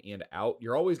in and out.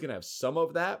 You're always going to have some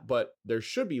of that, but there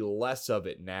should be less of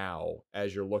it now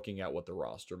as you're looking at what the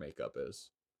roster makeup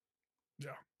is.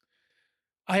 Yeah.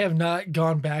 I have not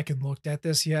gone back and looked at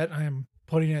this yet. I am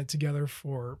putting it together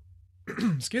for,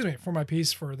 excuse me, for my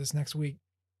piece for this next week,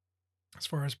 as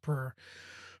far as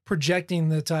projecting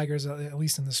the Tigers, at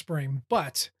least in the spring.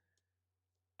 But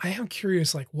I am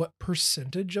curious, like, what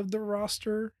percentage of the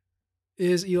roster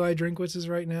is Eli Drinkwitz's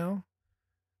right now?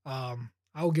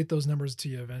 I'll get those numbers to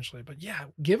you eventually, but yeah,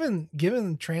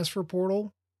 given transfer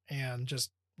portal and just,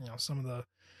 some of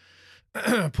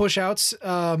the push outs,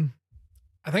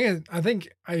 I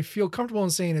think I feel comfortable in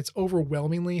saying it's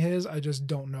overwhelmingly his. I just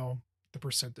don't know the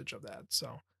percentage of that.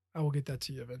 So I will get that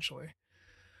to you eventually.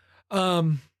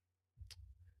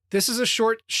 This is a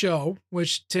short show,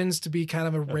 which tends to be kind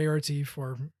of a rarity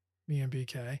for me and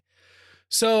BK.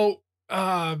 So,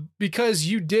 because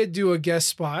you did do a guest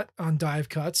spot on Dive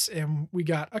Cuts and we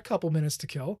got a couple minutes to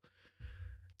kill,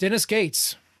 Dennis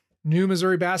Gates, new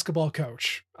Missouri basketball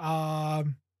coach.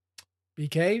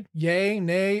 BK, yay,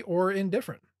 nay, or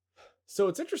indifferent? So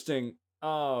it's interesting.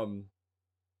 I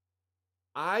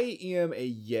am a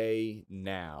yay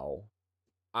now.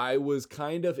 I was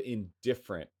kind of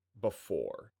indifferent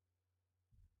before.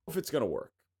 If it's going to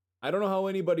work. I don't know how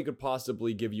anybody could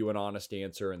possibly give you an honest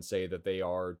answer and say that they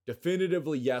are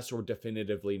definitively yes or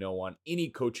definitively no on any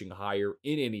coaching hire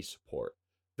in any support.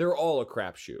 They're all a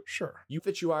crapshoot. Sure. You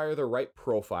hire the right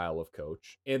profile of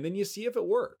coach, and then you see if it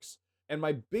works. And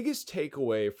my biggest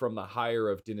takeaway from the hire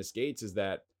of Dennis Gates is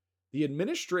that the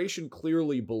administration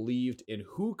clearly believed in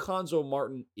who Cuonzo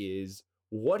Martin is,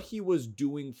 what he was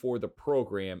doing for the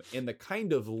program, and the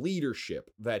kind of leadership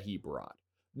that he brought.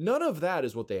 None of that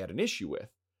is what they had an issue with.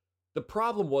 The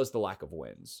problem was the lack of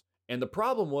wins, and the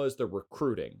problem was the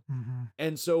recruiting. Mm-hmm.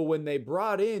 And so when they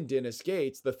brought in Dennis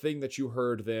Gates, the thing that you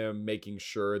heard them making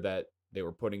sure that they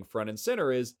were putting front and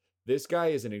center is this guy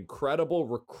is an incredible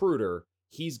recruiter.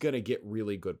 He's going to get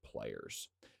really good players.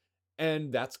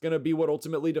 And that's going to be what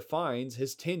ultimately defines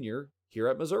his tenure here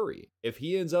at Missouri. If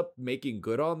he ends up making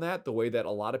good on that the way that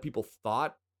a lot of people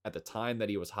thought at the time that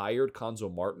he was hired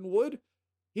Cuonzo Martin would,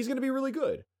 he's going to be really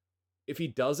good. If he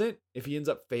doesn't, if he ends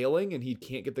up failing and he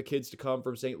can't get the kids to come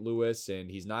from St. Louis and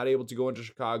he's not able to go into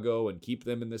Chicago and keep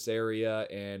them in this area,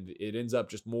 and it ends up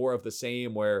just more of the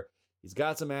same where he's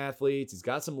got some athletes, he's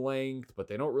got some length, but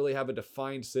they don't really have a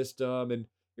defined system, and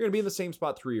you're going to be in the same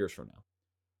spot 3 years from now.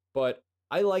 But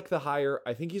I like the hire.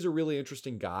 I think he's a really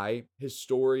interesting guy. His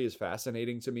story is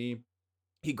fascinating to me.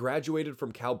 He graduated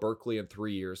from Cal Berkeley in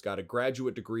 3 years, got a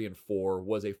graduate degree in 4,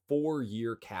 was a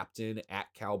 4-year captain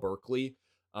at Cal Berkeley.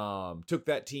 Took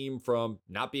that team from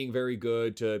not being very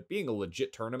good to being a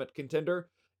legit tournament contender.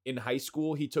 In high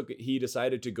school, he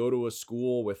decided to go to a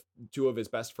school with 2 of his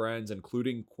best friends,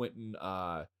 including Quentin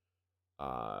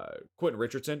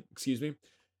Richardson,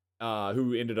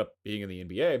 who ended up being in the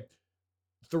NBA.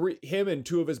 Him and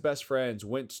 2 of his best friends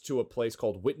went to a place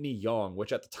called Whitney Young,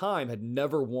 which at the time had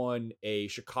never won a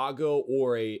Chicago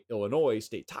or a Illinois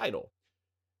state title.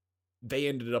 They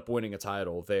ended up winning a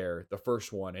title there, the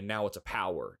first one, and now it's a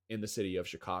power in the city of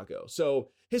Chicago. So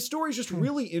his story is just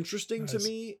really interesting to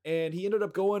me, and he ended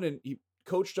up going and he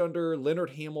coached under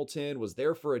Leonard Hamilton, was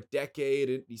there for a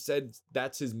decade, and he said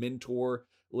that's his mentor.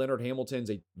 Leonard Hamilton's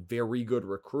a very good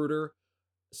recruiter.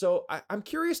 So I'm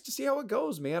curious to see how it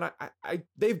goes, man.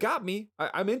 They've got me.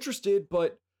 I'm interested,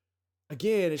 but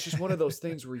again, it's just one of those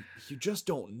things where you just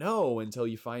don't know until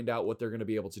you find out what they're going to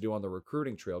be able to do on the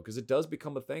recruiting trail, because it does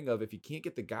become a thing of if you can't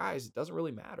get the guys, it doesn't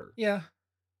really matter. Yeah.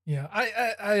 Yeah.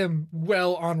 I am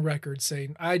well on record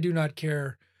saying I do not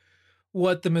care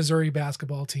what the Missouri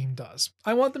basketball team does.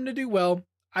 I want them to do well.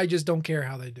 I just don't care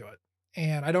how they do it.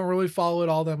 And I don't really follow it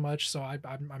all that much. So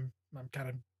I'm kind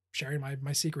of sharing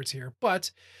my secrets here,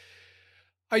 but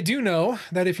I do know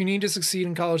that if you need to succeed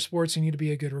in college sports, you need to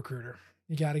be a good recruiter.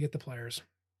 You got to get the players.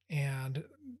 And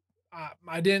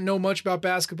I didn't know much about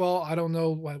basketball. I don't know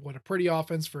what a pretty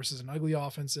offense versus an ugly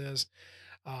offense is.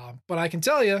 But I can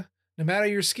tell you, no matter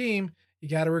your scheme, you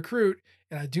got to recruit.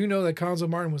 And I do know that Cuonzo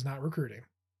Martin was not recruiting.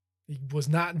 He was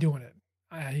not doing it.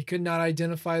 He could not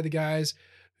identify the guys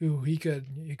who he could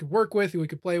work with, who he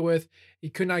could play with. He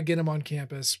could not get them on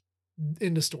campus.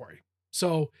 End of story.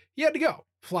 So he had to go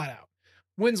flat out.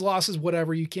 Wins, losses,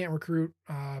 whatever. You can't recruit.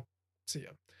 See ya.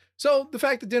 So the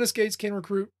fact that Dennis Gates can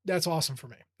recruit, that's awesome for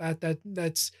me.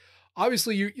 That's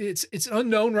obviously it's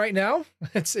unknown right now.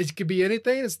 It could be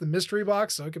anything. It's the mystery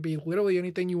box. So it could be literally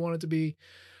anything you want it to be.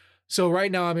 So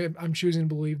right now I'm choosing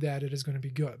to believe that it is going to be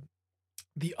good.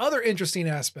 The other interesting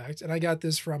aspect, and I got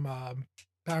this from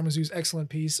Power Mizzou's excellent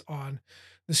piece on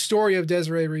the story of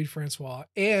Desiree Reed-Francois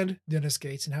and Dennis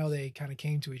Gates and how they kind of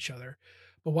came to each other.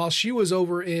 But while she was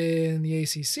over in the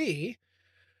ACC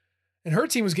and her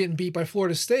team was getting beat by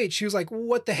Florida State, she was like,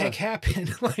 what the heck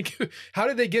happened? Like, how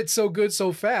did they get so good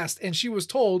so fast? And she was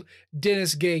told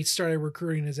Dennis Gates started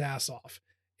recruiting his ass off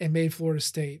and made Florida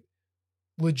State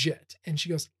legit. And she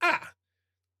goes,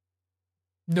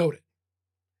 noted.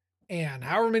 And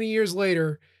however many years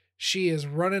later, she is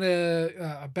running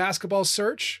a basketball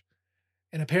search.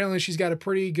 And apparently she's got a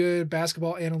pretty good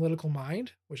basketball analytical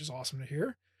mind, which is awesome to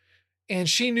hear. And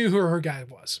she knew who her guy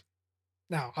was.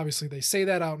 Now, obviously they say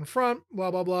that out in front,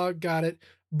 blah, blah, blah, got it.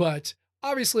 But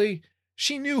obviously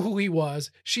she knew who he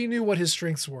was. She knew what his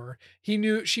strengths were. She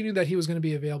knew that he was going to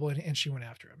be available, and she went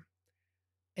after him.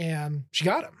 And she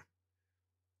got him.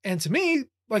 And to me,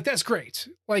 like, that's great.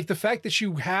 Like, the fact that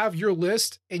you have your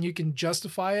list and you can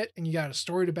justify it and you got a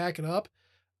story to back it up.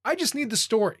 I just need the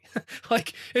story.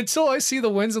 Like, until I see the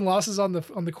wins and losses on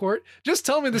the court, just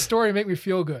tell me the story and make me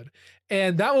feel good.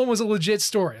 And that one was a legit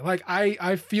story. Like,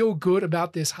 I feel good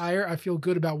about this hire. I feel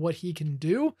good about what he can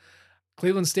do.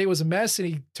 Cleveland State was a mess and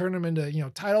he turned them into,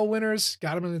 title winners,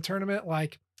 got them in the tournament.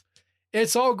 Like,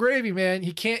 it's all gravy, man.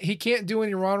 He can't do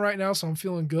any wrong right now. So I'm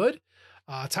feeling good.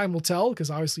 Time will tell,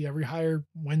 because obviously every hire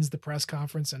wins the press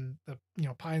conference and the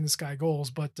pie in the sky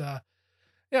goals. But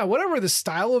yeah, whatever the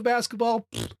style of basketball,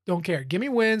 don't care. Give me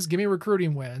wins. Give me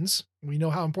recruiting wins. We know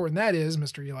how important that is,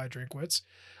 Mr. Eli Drinkwitz.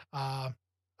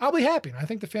 I'll be happy. And I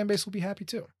think the fan base will be happy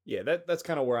too. Yeah, that's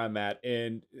kind of where I'm at.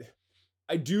 And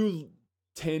I do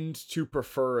tend to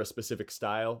prefer a specific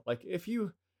style. Like if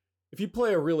you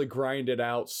play a really grinded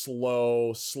out,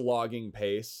 slow, slogging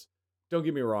pace, don't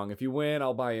get me wrong. If you win,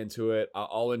 I'll buy into it.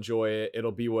 I'll enjoy it.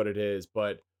 It'll be what it is.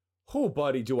 But who,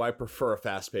 buddy, do I prefer a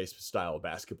fast-paced style of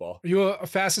basketball? Are you a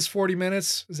fastest 40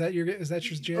 minutes? Is that your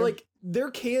jam? Like,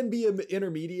 there can be an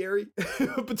intermediary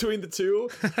between the two,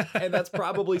 and that's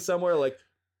probably somewhere like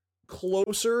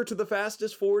closer to the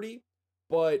fastest 40,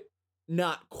 but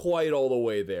not quite all the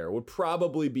way there. Would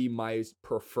probably be my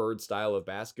preferred style of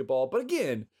basketball. But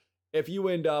again, if you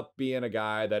end up being a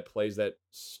guy that plays that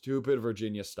stupid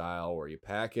Virginia style where you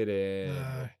pack it in,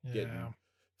 getting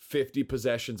 50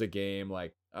 possessions a game,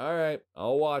 like, all right,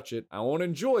 I'll watch it. I won't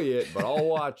enjoy it, but I'll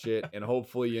watch it. And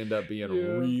hopefully you end up being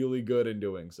really good in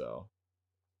doing so.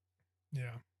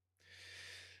 Yeah.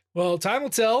 Well, time will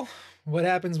tell what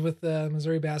happens with the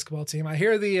Missouri basketball team. I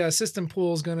hear the system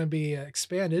pool is going to be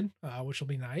expanded, which will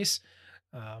be nice.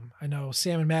 I know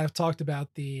Sam and Matt have talked about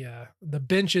the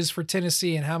benches for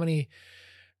Tennessee and how many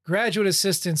graduate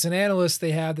assistants and analysts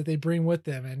they have that they bring with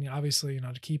them. And obviously,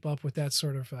 to keep up with that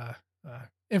sort of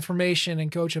information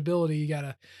and coachability, you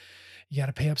gotta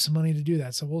pay up some money to do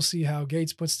that. So we'll see how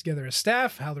Gates puts together his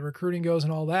staff, how the recruiting goes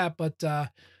and all that. But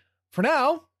for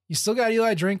now, you still got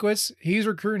Eli Drinkwitz. He's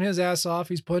recruiting his ass off.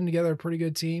 He's putting together a pretty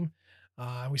good team.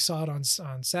 We saw it on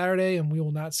Saturday, and we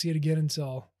will not see it again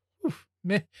until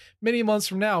many months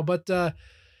from now. But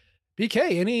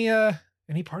BK,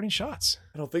 any parting shots?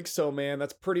 I don't think so, man.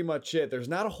 That's pretty much it. There's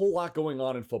not a whole lot going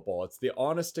on in football. It's the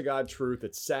honest to God truth.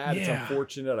 It's sad. Yeah. It's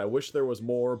unfortunate. I wish there was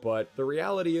more, but the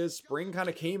reality is spring kind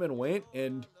of came and went.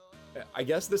 And I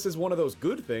guess this is one of those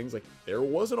good things. Like, there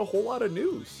wasn't a whole lot of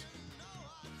news.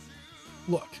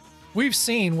 Look, we've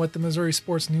seen what the Missouri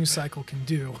sports news cycle can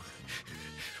do.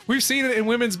 We've seen it in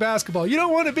women's basketball. You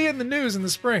don't want to be in the news in the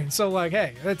spring. So like,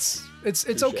 hey, it's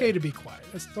okay to be quiet.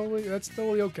 That's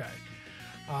totally okay.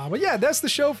 But yeah, that's the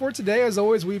show for today. As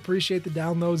always, we appreciate the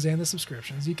downloads and the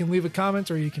subscriptions. You can leave a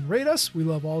comment or you can rate us. We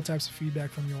love all types of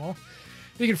feedback from you all.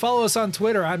 You can follow us on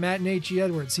Twitter. I'm at Nate G.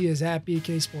 Edwards. He is at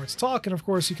BK Sports Talk. And of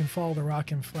course, you can follow the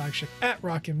Rockham flagship at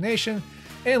Rockham Nation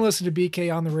and listen to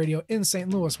BK on the radio in St.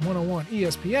 Louis, 101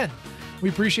 ESPN. We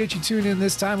appreciate you tuning in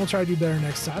this time. We'll try to do better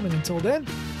next time. And until then,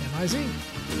 MIZ.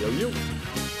 Yo.